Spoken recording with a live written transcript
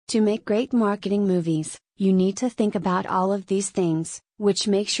To make great marketing movies, you need to think about all of these things, which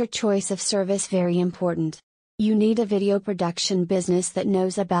makes your choice of service very important. You need a video production business that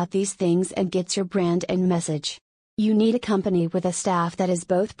knows about these things and gets your brand and message. You need a company with a staff that is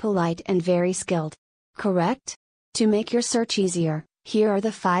both polite and very skilled. Correct? To make your search easier, here are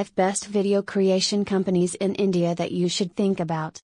the 5 best video creation companies in India that you should think about.